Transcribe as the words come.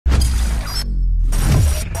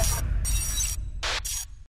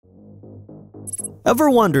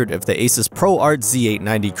Ever wondered if the ASUS ProArt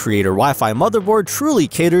Z890-CREATOR Wi-Fi motherboard truly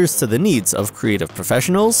caters to the needs of creative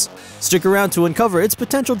professionals? Stick around to uncover its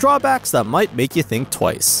potential drawbacks that might make you think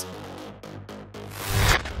twice.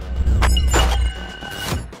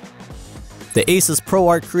 The ASUS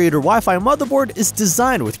ProArt CREATOR Wi-Fi motherboard is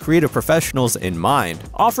designed with creative professionals in mind,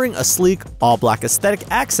 offering a sleek, all-black aesthetic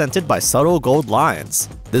accented by subtle gold lines.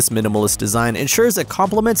 This minimalist design ensures it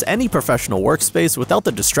complements any professional workspace without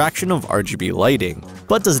the distraction of RGB lighting.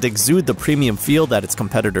 But does it exude the premium feel that its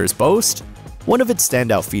competitors boast? One of its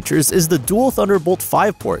standout features is the dual Thunderbolt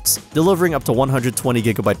 5 ports, delivering up to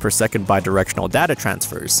 120GB per second bidirectional data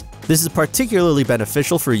transfers. This is particularly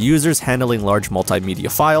beneficial for users handling large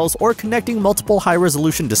multimedia files or connecting multiple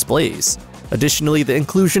high-resolution displays. Additionally, the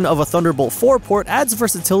inclusion of a Thunderbolt 4 port adds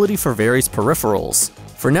versatility for various peripherals.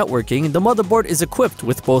 For networking, the motherboard is equipped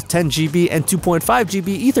with both 10GB and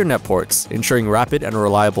 2.5GB Ethernet ports, ensuring rapid and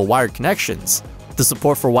reliable wired connections. The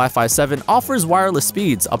support for Wi-Fi 7 offers wireless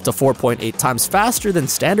speeds up to 4.8 times faster than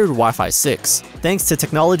standard Wi-Fi 6, thanks to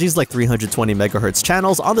technologies like 320MHz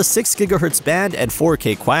channels on the 6GHz band and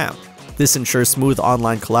 4K QAM. This ensures smooth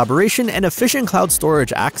online collaboration and efficient cloud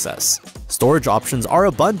storage access. Storage options are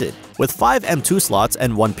abundant, with 5 M2 slots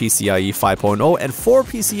and 1 PCIe 5.0 and 4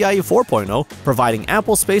 PCIe 4.0, providing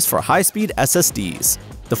ample space for high-speed SSDs.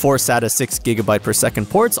 The 4 SATA 6GB per second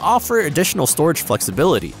ports offer additional storage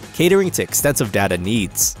flexibility, catering to extensive data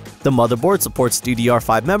needs. The motherboard supports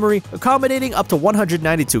DDR5 memory, accommodating up to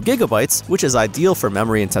 192GB, which is ideal for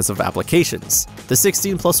memory-intensive applications. The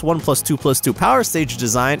 16+1+2+2 power stage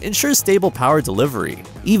design ensures stable power delivery,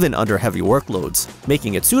 even under heavy workloads,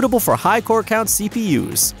 making it suitable for high core count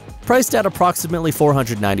CPUs. Priced at approximately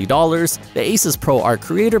 $490, the ASUS ProArt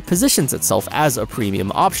CREATOR positions itself as a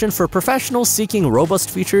premium option for professionals seeking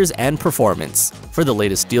robust features and performance. For the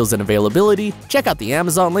latest deals and availability, check out the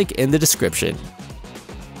Amazon link in the description.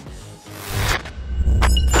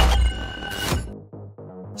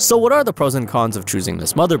 So what are the pros and cons of choosing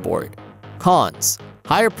this motherboard? Cons: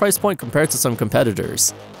 higher price point compared to some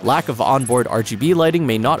competitors. Lack of onboard RGB lighting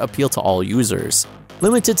may not appeal to all users.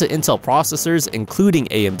 Limited to Intel processors, including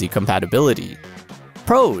AMD compatibility.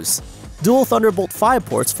 Pros: dual Thunderbolt 5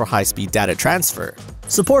 ports for high-speed data transfer.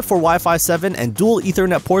 Support for Wi-Fi 7 and dual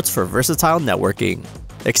Ethernet ports for versatile networking.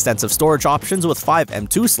 Extensive storage options with 5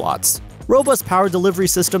 M2 slots. Robust power delivery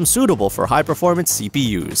system suitable for high-performance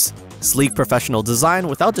CPUs. Sleek professional design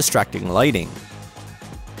without distracting lighting.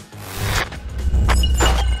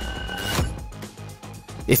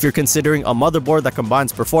 If you're considering a motherboard that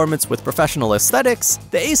combines performance with professional aesthetics,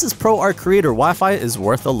 the ASUS ProArt CREATOR Wi-Fi is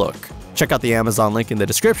worth a look. Check out the Amazon link in the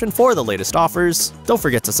description for the latest offers. Don't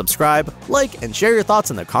forget to subscribe, like, and share your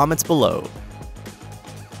thoughts in the comments below.